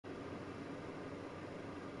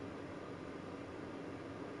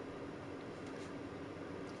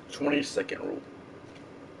20-second rule.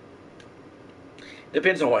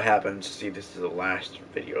 Depends on what happens. See, this is the last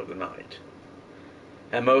video of the night.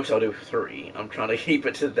 At most, I'll do 3. I'm trying to keep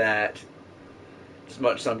it to that as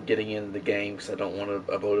much as I'm getting into the game because I don't want to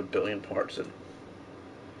upload a billion parts at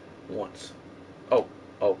once.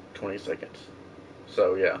 Oh, 20 seconds.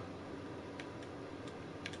 So, yeah.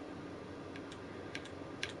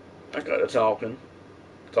 I got it talking.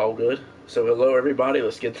 It's all good. So, hello, everybody.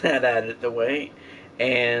 Let's get that out of the way.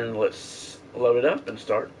 And let's load it up and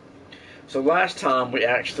start. So, last time we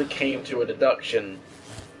actually came to a deduction.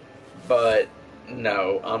 But,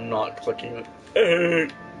 no, I'm not clicking.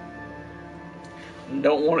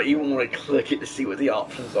 Don't even want to click it to see what the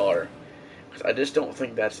options are. Because I just don't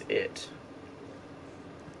think that's it.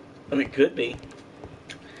 I mean, it could be.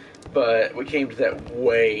 But we came to that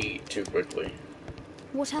way too quickly.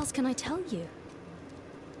 What else can I tell you?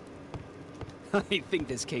 I think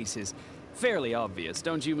this case is fairly obvious,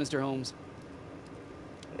 don't you, Mr. Holmes?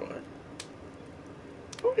 What?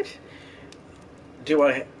 What? Do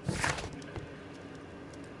I...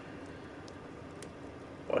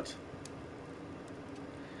 What?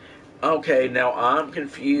 Okay, now I'm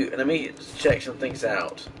confused. Let me check some things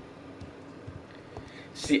out.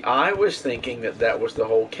 See, I was thinking that was the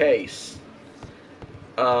whole case.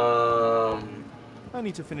 I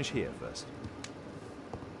need to finish here first.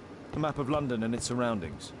 A map of London and its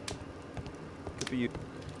surroundings. Could be you.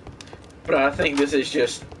 But I think this is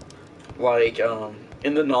just like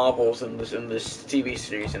in the novels and this TV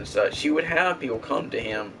series and such. You would have people come to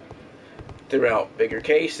him throughout bigger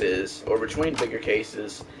cases or between bigger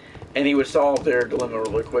cases, and he would solve their dilemma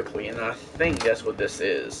really quickly. And I think that's what this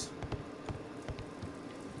is.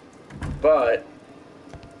 But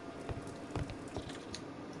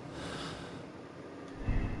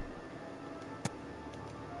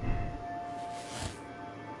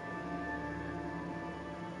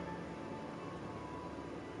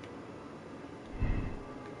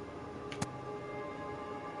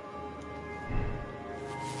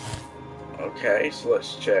okay, so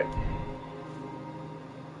let's check.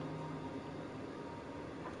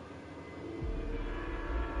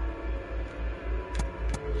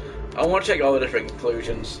 I want to check all the different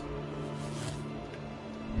conclusions.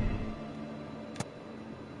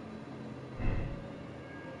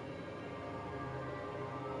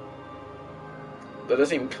 That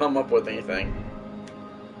doesn't even come up with anything.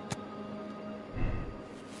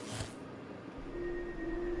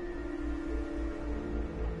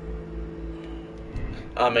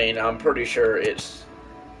 I mean, I'm pretty sure it's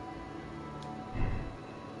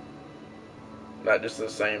not just the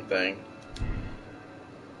same thing.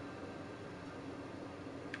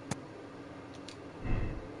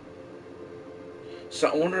 So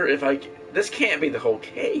I wonder if this can't be the whole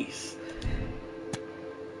case.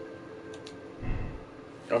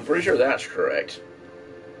 I'm pretty sure that's correct.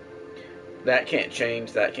 That can't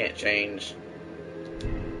change, that can't change.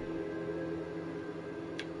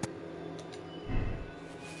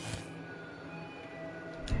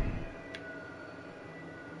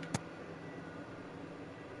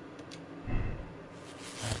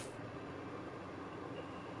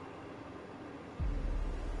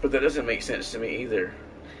 But that doesn't make sense to me either.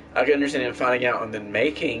 I can understand him finding out and then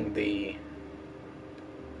making the...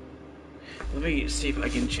 Let me see if I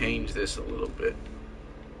can change this a little bit.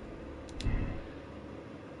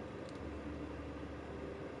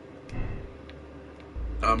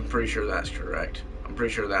 I'm pretty sure that's correct. I'm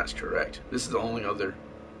pretty sure that's correct. This is the only other...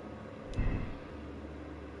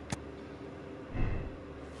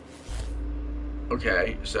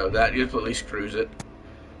 Okay, so that completely screws it.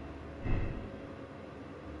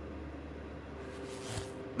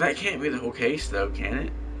 That can't be the whole case, though, can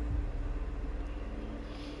it?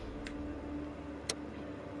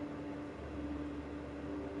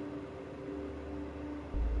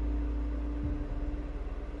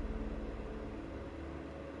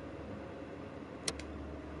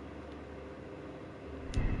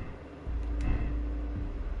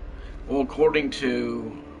 Well, according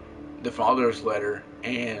to the father's letter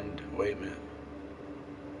and... Wait a minute.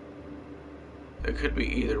 It could be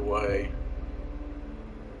either way.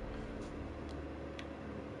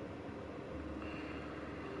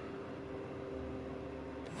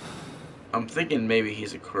 I'm thinking maybe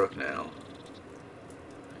he's a crook now.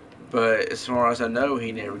 But as far as I know,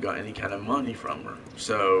 he never got any kind of money from her.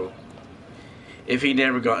 So, if he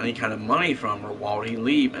never got any kind of money from her, why would he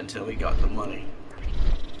leave until he got the money?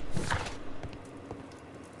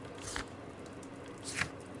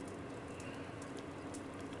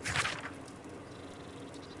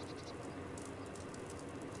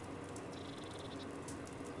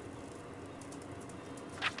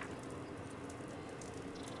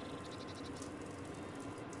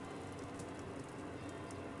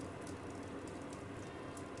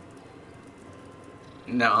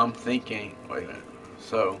 Now I'm thinking. Wait a minute.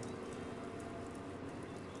 So,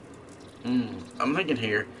 I'm thinking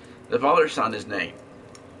here. The father signed his name.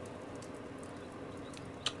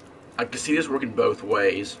 I can see this working both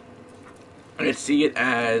ways. I can see it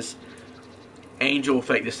as Angel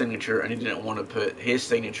faked the signature and he didn't want to put his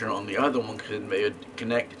signature on the other one because it would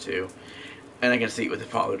connect the two. And I can see it with the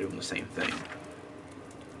father doing the same thing.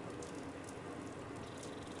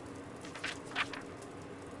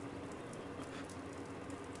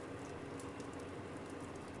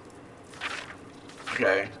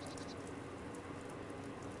 Okay.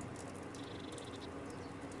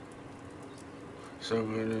 So,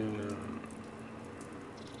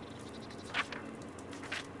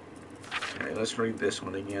 okay, let's read this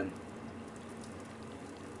one again.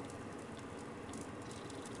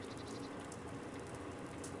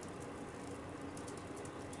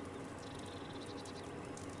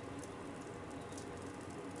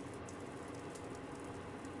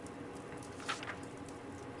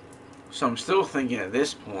 So I'm still thinking at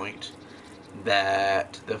this point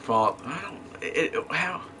that the father.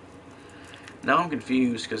 How? Now I'm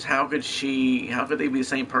confused because how could they be the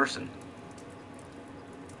same person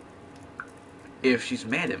if she's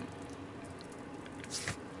met him?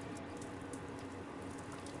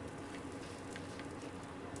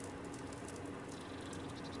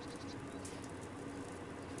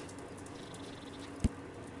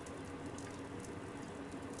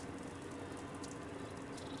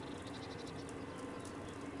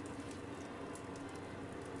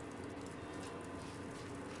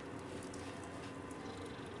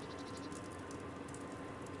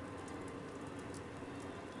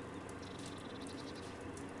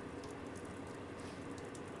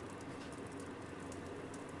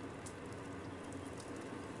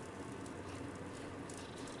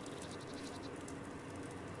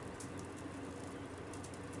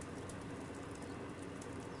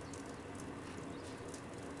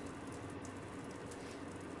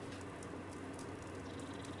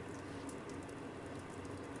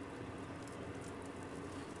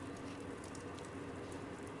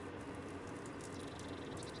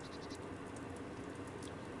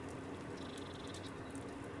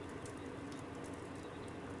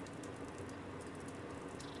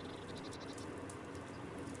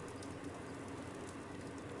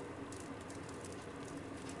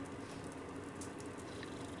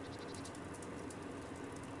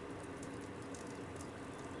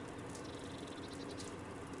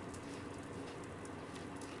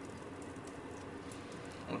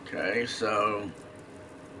 Okay, so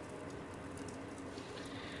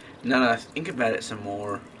now that I think about it some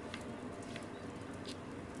more,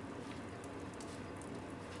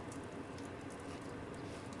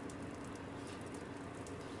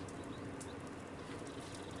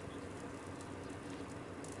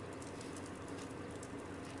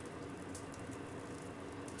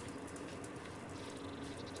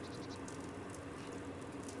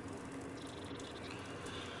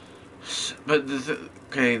 but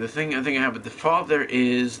the thing I think I have with the father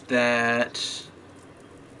is that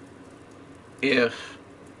if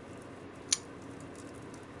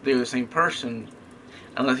they're the same person,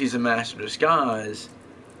 unless he's a master disguise,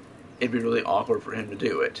 it'd be really awkward for him to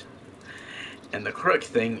do it. And the correct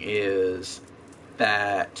thing is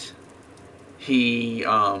that he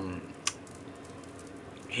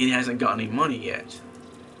hasn't got any money yet.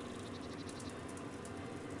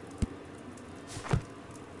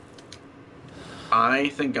 I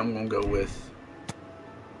think I'm gonna go with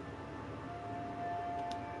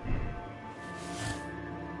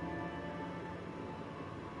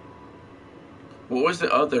what was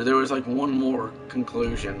the other? There was like one more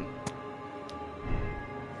conclusion.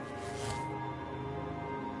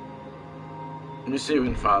 Let me see if we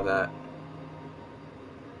can find that.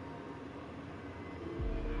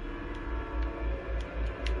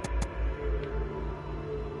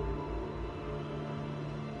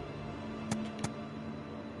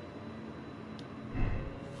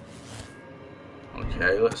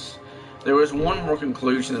 Okay, there was one more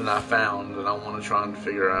conclusion that I found that I want to try and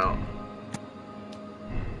figure out.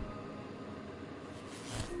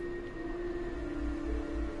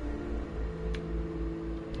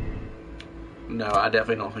 No, I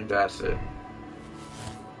definitely don't think that's it.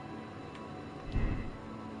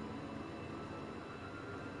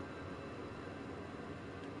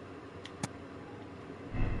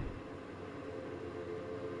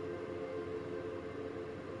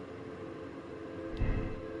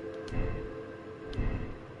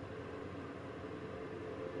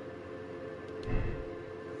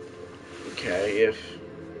 Okay,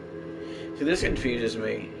 see, this confuses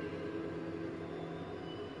me.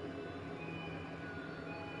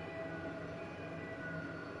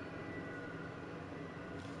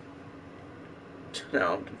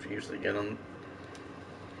 Now I'm confused again.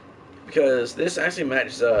 Because this actually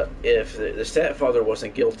matches up. If the stepfather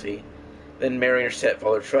wasn't guilty, then Mary and her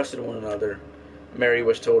stepfather trusted one another. Mary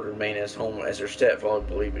was told to remain at home as her stepfather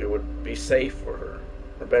believed it would be safe for her,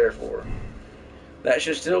 or better for her. That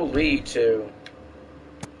should still lead to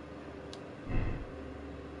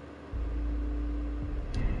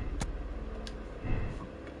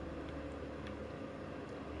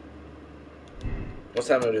what's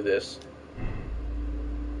happening to this?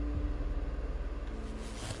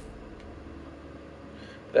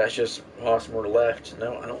 That's just Hosmer left.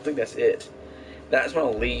 No, I don't think that's it. That's my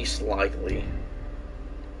least likely.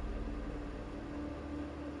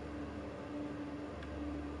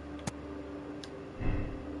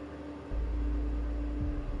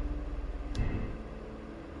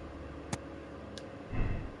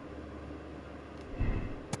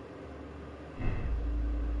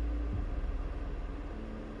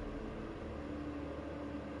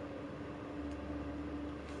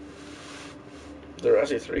 There are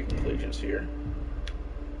actually 3 conclusions here.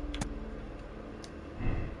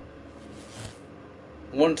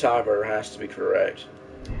 One tiebreaker has to be correct.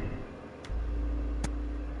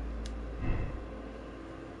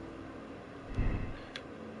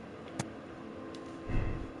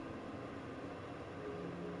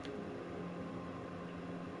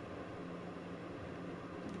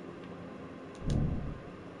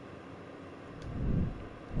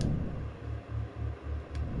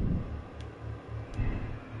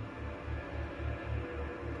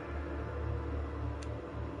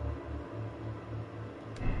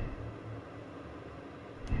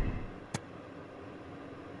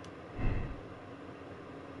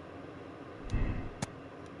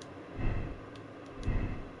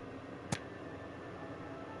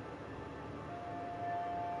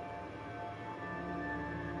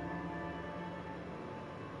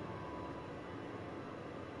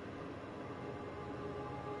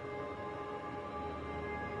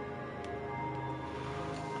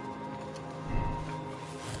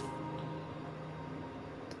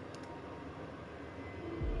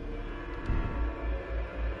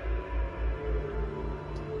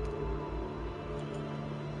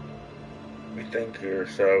 Think here,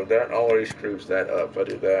 so that already screws that up. If I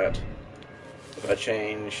do that, if I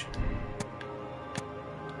change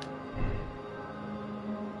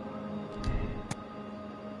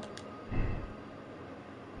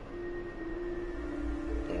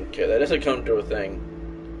okay, that doesn't come to a thing.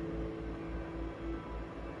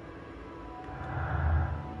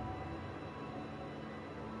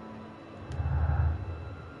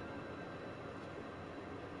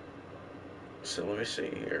 So let me see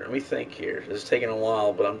here. Let me think here. This is taking a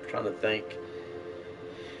while, but I'm trying to think.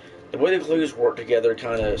 The way the clues work together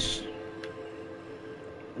kind of...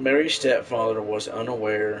 Mary's stepfather was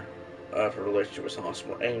unaware of her relationship with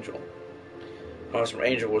Hosmer Angel. Hosmer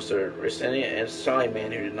Angel was the recipient and side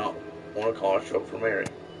man who did not want to cause trouble for Mary.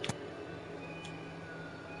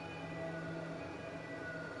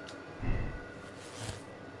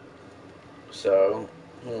 So,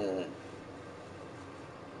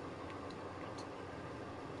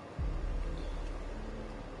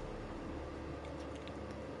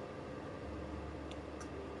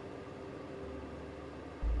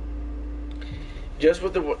 just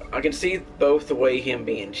with the, I can see both the way him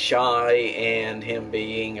being shy and him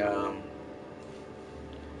being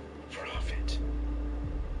prophet.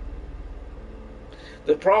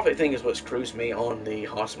 The prophet thing is what screws me on the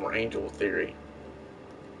Hosmer Angel theory.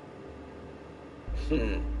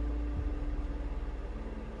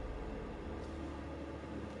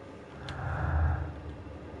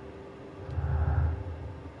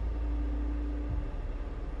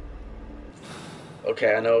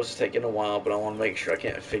 Okay, I know it's taking a while, but I want to make sure I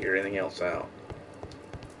can't figure anything else out.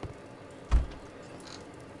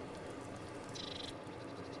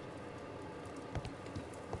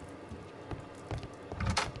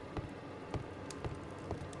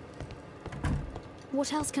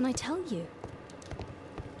 What else can I tell you?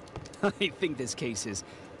 I think this case is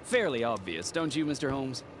fairly obvious, don't you, Mr.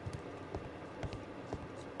 Holmes?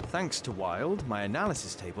 Thanks to Wilde, my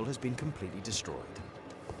analysis table has been completely destroyed.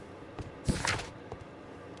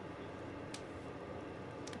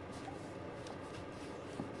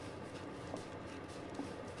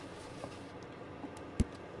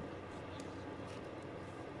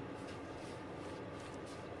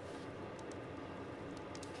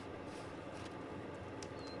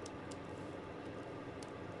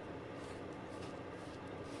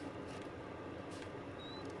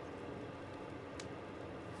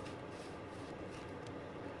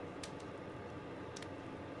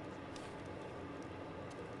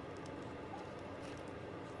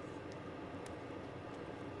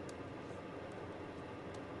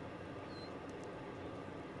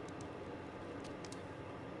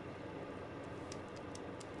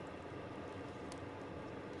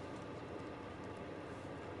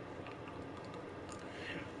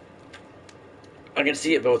 I can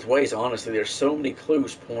see it both ways, honestly. There's so many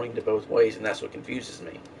clues pointing to both ways, and that's what confuses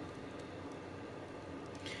me.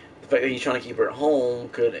 The fact that he's trying to keep her at home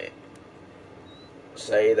could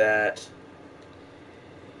say that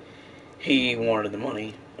he wanted the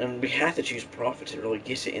money. And we have to choose profit to really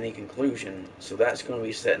get to any conclusion, so that's going to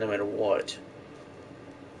be set no matter what.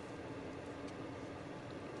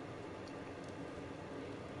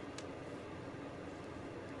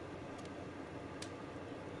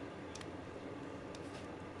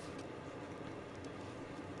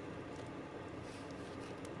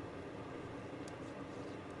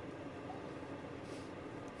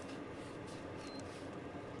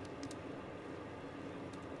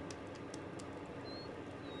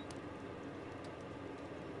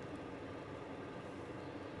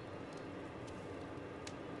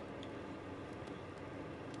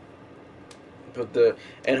 But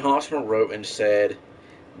Hosmer wrote and said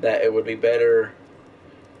that it would be better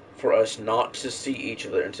for us not to see each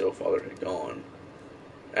other until Father had gone.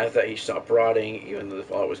 After that, he stopped writing, even though the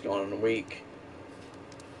Father was gone in a week.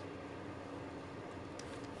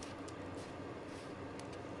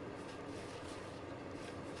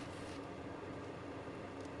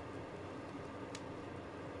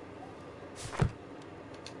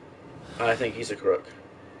 I think he's a crook.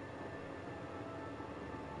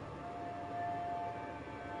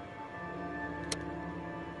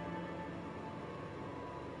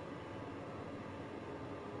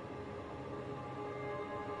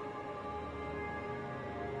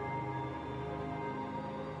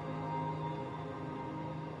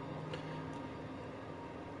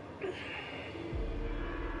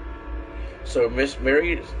 So Miss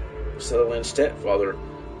Mary Sutherland's stepfather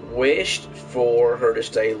wished for her to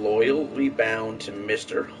stay loyally bound to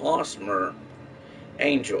Mr. Hosmer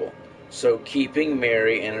Angel, so keeping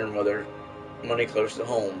Mary and her mother money close to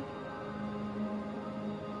home.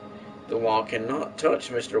 The law cannot touch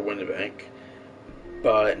Mr. Windibank,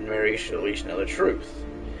 but Mary should at least know the truth.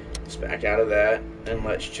 Let's back out of that and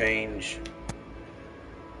let's change.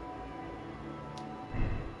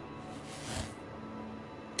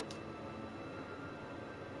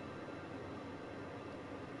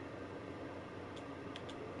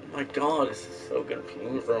 My God, this is so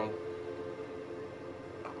confusing.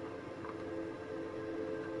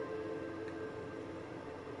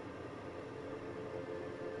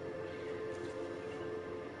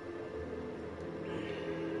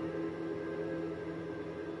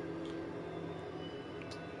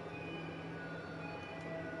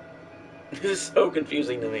 This is so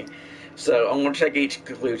confusing to me. So, I'm going to check each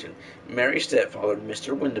conclusion. Mary's stepfather,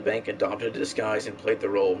 Mr. Windibank, adopted a disguise and played the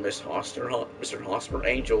role of Mr. Hosmer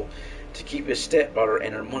Angel to keep his stepdaughter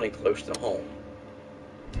and her money close to home.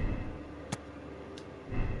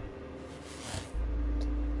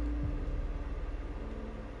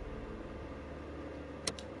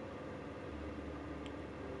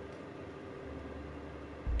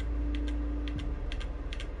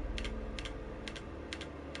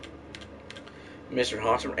 Mr.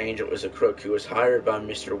 Hosmer Angel is a crook who was hired by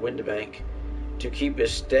Mr. Windibank to keep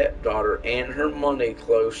his stepdaughter and her money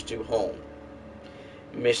close to home.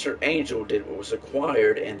 Mr. Angel did what was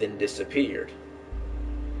required and then disappeared.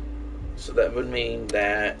 So that would mean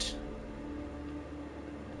that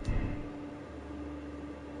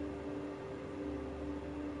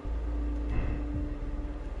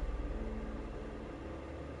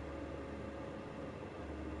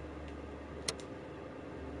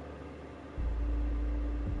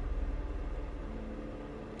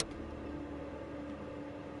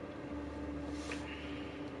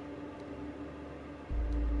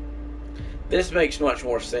this makes much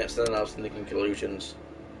more sense than I was thinking conclusions.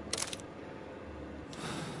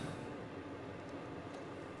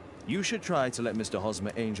 You should try to let Mr.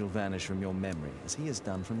 Hosmer Angel vanish from your memory, as he has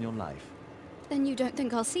done from your life. Then you don't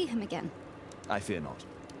think I'll see him again? I fear not.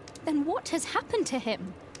 Then what has happened to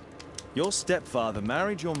him? Your stepfather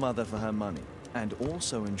married your mother for her money, and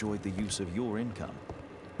also enjoyed the use of your income.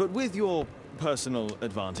 But with your personal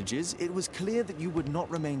advantages, it was clear that you would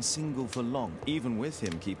not remain single for long, even with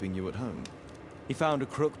him keeping you at home. He found a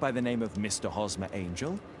crook by the name of Mr. Hosmer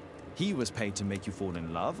Angel. He was paid to make you fall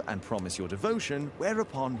in love and promise your devotion,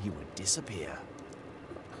 whereupon he would disappear.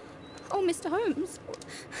 Oh, Mr. Holmes.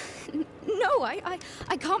 No, I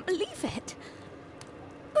can't believe it.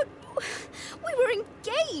 But we were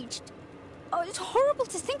engaged. Oh, it's horrible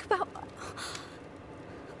to think about.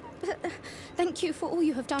 But, thank you for all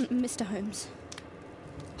you have done, Mr. Holmes.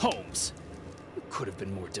 Holmes, you could have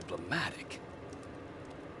been more diplomatic.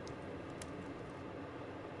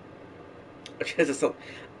 Because it's not,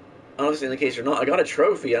 honestly, in the case or not, I got a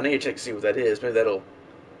trophy. I need to check to see what that is. Maybe that'll.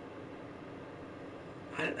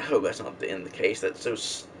 I hope that's not the end of the case. That's so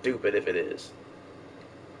stupid if it is.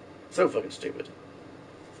 So fucking stupid.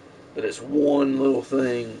 That it's one little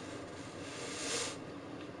thing.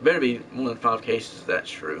 Better be more than 5 cases if that's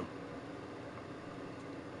true.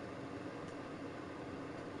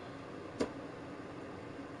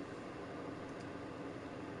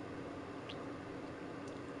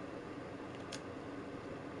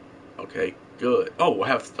 Okay, good. Oh, we'll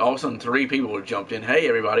have all of a sudden 3 people have jumped in. Hey,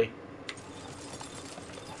 everybody.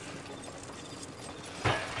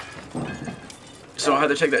 So I had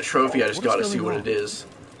to take that trophy I just got to see what it is.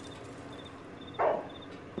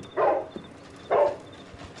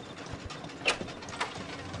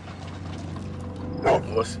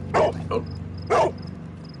 What's... Oh.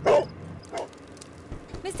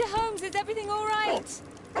 Mr. Holmes, is everything all right?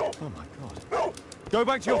 Oh my god. Go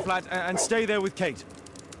back to your flat and stay there with Kate.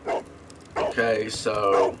 Okay,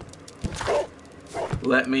 so...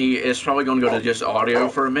 Let me... It's probably going to go to just audio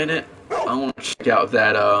for a minute. I want to check out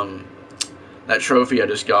that, that trophy I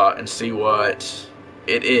just got and see what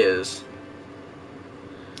it is.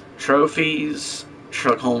 Trophies,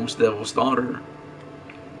 Sherlock Holmes, Devil's Daughter.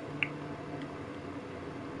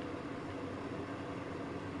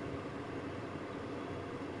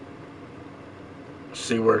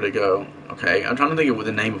 See where to go. Okay, I'm trying to think of what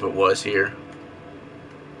the name of it was here.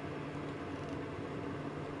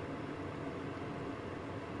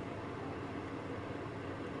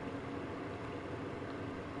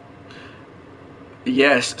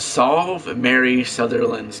 Yes, solve Mary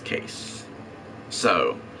Sutherland's case.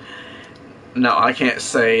 So, no, I can't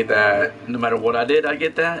say that no matter what I did, I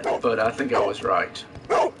get that, but I think I was right.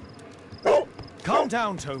 Calm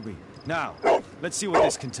down, Toby. Now, let's see what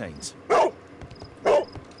this contains.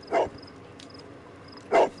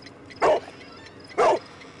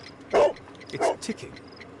 It's ticking.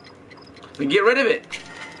 Then get rid of it.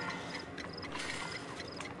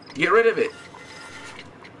 Get rid of it.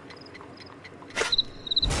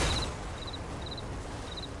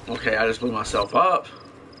 Okay, I just blew myself up.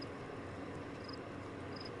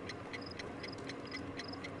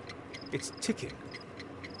 It's ticking.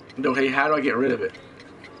 Okay, how do I get rid of it?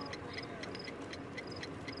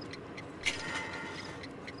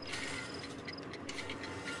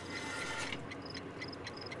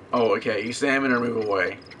 Oh, okay, examine or move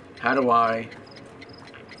away. How do I...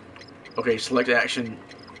 Okay, select action.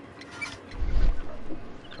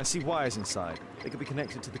 I see wires inside. They could be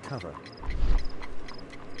connected to the cover.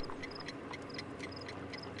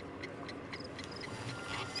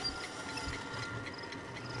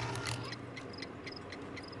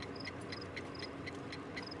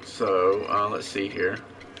 So, let's see here.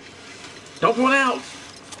 Don't pull it out!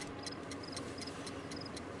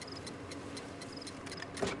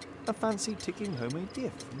 A fancy ticking homemade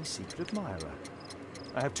gift from a secret admirer.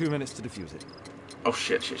 I have 2 minutes to defuse it. Oh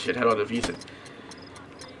shit. How do I defuse it?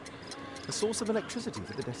 A source of electricity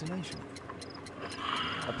for the detonation.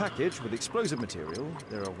 A package with explosive material.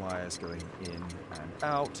 There are wires going in and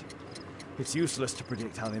out. It's useless to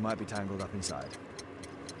predict how they might be tangled up inside.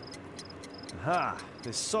 Aha!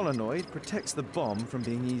 This solenoid protects the bomb from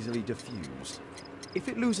being easily diffused. If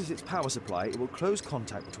it loses its power supply, it will close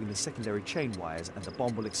contact between the secondary chain wires and the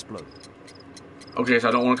bomb will explode. Okay, so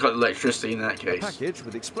I don't want to cut electricity in that A case. package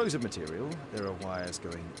with explosive material. There are wires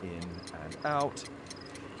going in and out.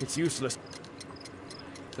 It's useless.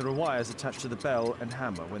 There are wires attached to the bell and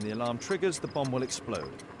hammer. When the alarm triggers, the bomb will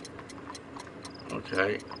explode.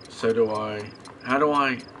 Okay, so do I... How do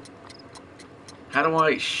I...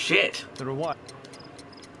 Shit! There are wires.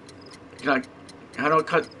 How do I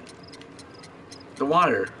cut the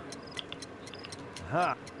wire?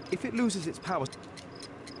 Aha! If it loses its power...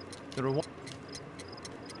 There are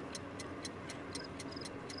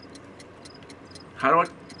How do I...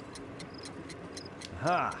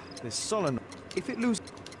 Aha! This solenoid... If it loses...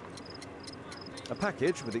 A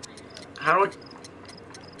package with... How do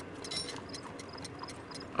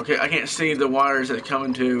I... Okay, I can't see the wires that come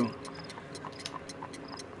into...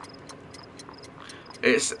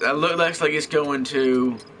 It looks like it's going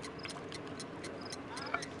to...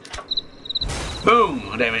 Boom!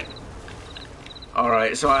 Damn it.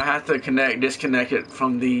 Alright, so I have to disconnect it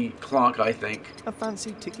from the clock, I think. A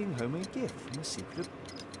fancy ticking homemade gift from a secret...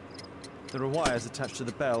 There are wires attached to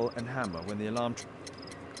the bell and hammer when the alarm...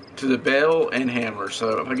 To the bell and hammer,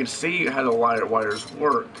 so if I can see how the wires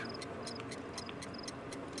work...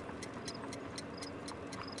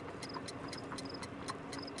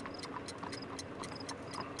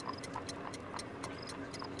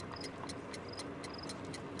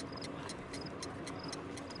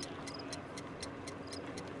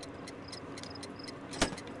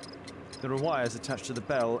 There are wires attached to the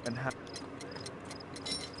bell and hammer...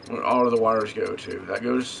 where all of the wires go to. That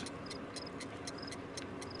goes...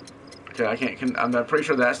 Okay, I can't... I'm pretty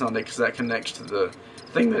sure that's not it, because that connects to the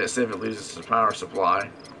thing that it said if it loses the power supply.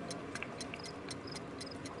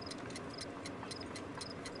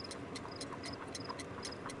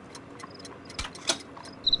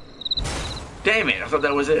 Damn it, I thought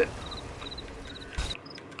that was it.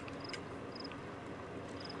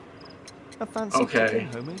 A fancy Okay.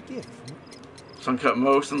 homemade gift. So I'm cut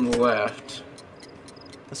most on the left.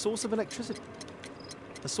 A source of electricity.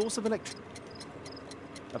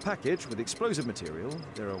 A package with explosive material.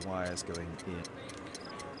 There are wires going in.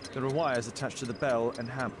 There are wires attached to the bell and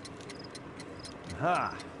hammer.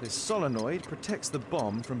 Aha! This solenoid protects the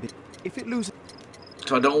bomb from being... If it loses...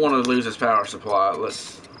 So I don't want to lose this power supply.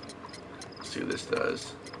 Let's see what this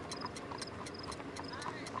does.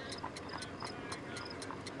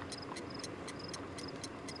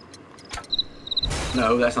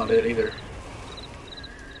 No, that's not it either.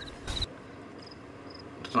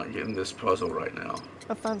 It's not getting this puzzle right now.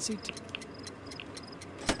 A fancy...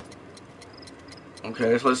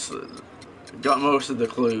 Okay, so let's... Got most of the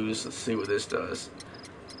clues. Let's see what this does.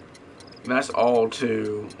 That's all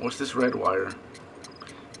to... What's this red wire?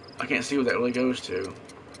 I can't see what that really goes to.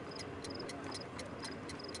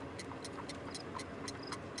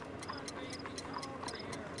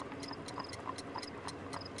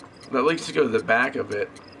 That leads to go to the back of it.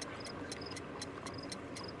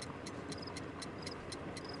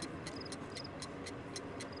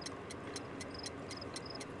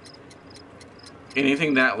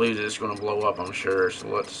 Anything that loses is going to blow up, I'm sure. So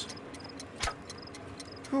let's...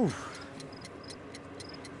 Whew.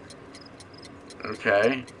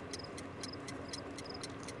 Okay.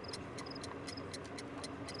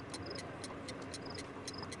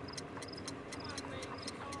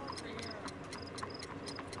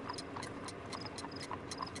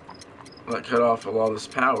 That cut off a lot of this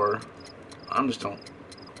power. I think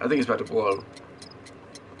it's about to blow.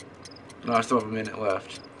 No, I still have a minute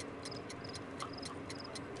left.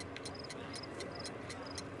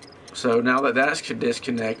 So now that that's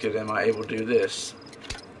disconnected, am I able to do this?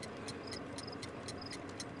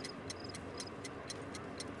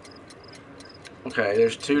 Okay,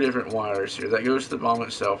 there's two different wires here. That goes to the bomb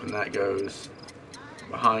itself, and that goes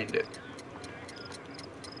behind it.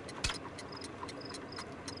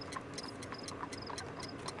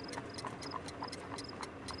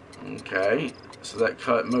 Okay, so that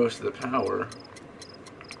cut most of the power.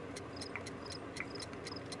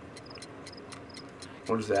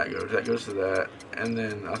 Where does that go? That goes to that. And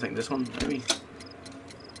then I think this one, maybe?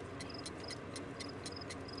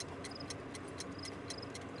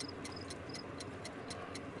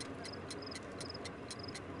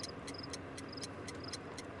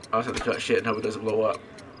 I just have to cut shit and hope it doesn't blow up.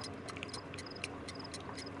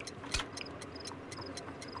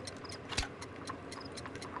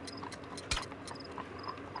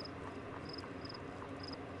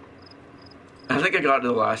 I think I got to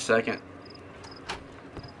the last second.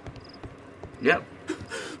 Yep.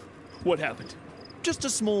 What happened? Just a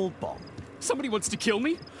small bomb. Somebody wants to kill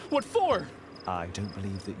me? What for? I don't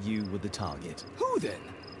believe that you were the target. Who then?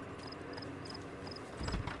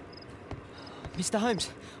 Mr.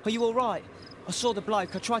 Holmes, are you all right? I saw the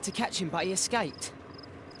bloke. I tried to catch him, but he escaped.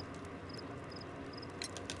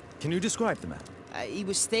 Can you describe the man? He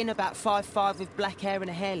was thin, about 5'5", with black hair and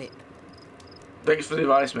a hair lip. Thanks for the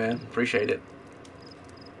advice, man. Appreciate it.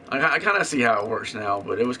 I kind of see how it works now,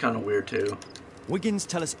 but it was kind of weird too. Wiggins,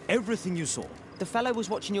 tell us everything you saw. The fellow was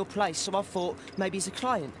watching your place, so I thought maybe he's a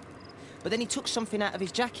client. But then he took something out of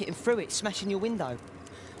his jacket and threw it, smashing your window.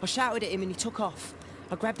 I shouted at him and he took off.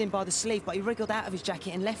 I grabbed him by the sleeve, but he wriggled out of his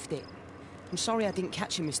jacket and left it. I'm sorry I didn't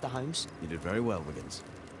catch him, Mr. Holmes. You did very well, Wiggins.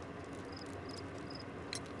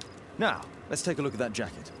 Now, let's take a look at that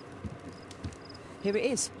jacket. Here it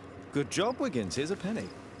is. Good job, Wiggins. Here's a penny.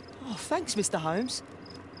 Oh, thanks, Mr. Holmes.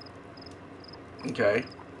 Okay.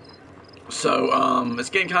 So, it's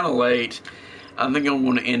getting kind of late. I think I'm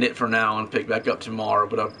going to end it for now and pick back up tomorrow.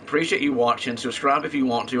 But I appreciate you watching. Subscribe if you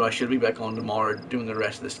want to. I should be back on tomorrow doing the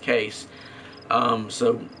rest of this case.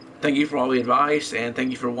 So, thank you for all the advice, and thank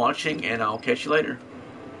you for watching, and I'll catch you later.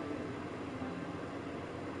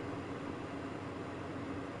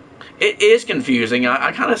 It is confusing.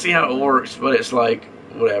 I kind of see how it works, but it's like,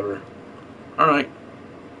 whatever. Alright.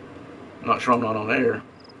 Not sure I'm not on air.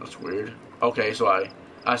 That's weird. Okay, so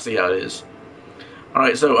I see how it is.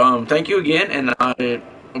 Alright, so thank you again, and I'll be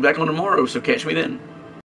back on tomorrow, so catch me then.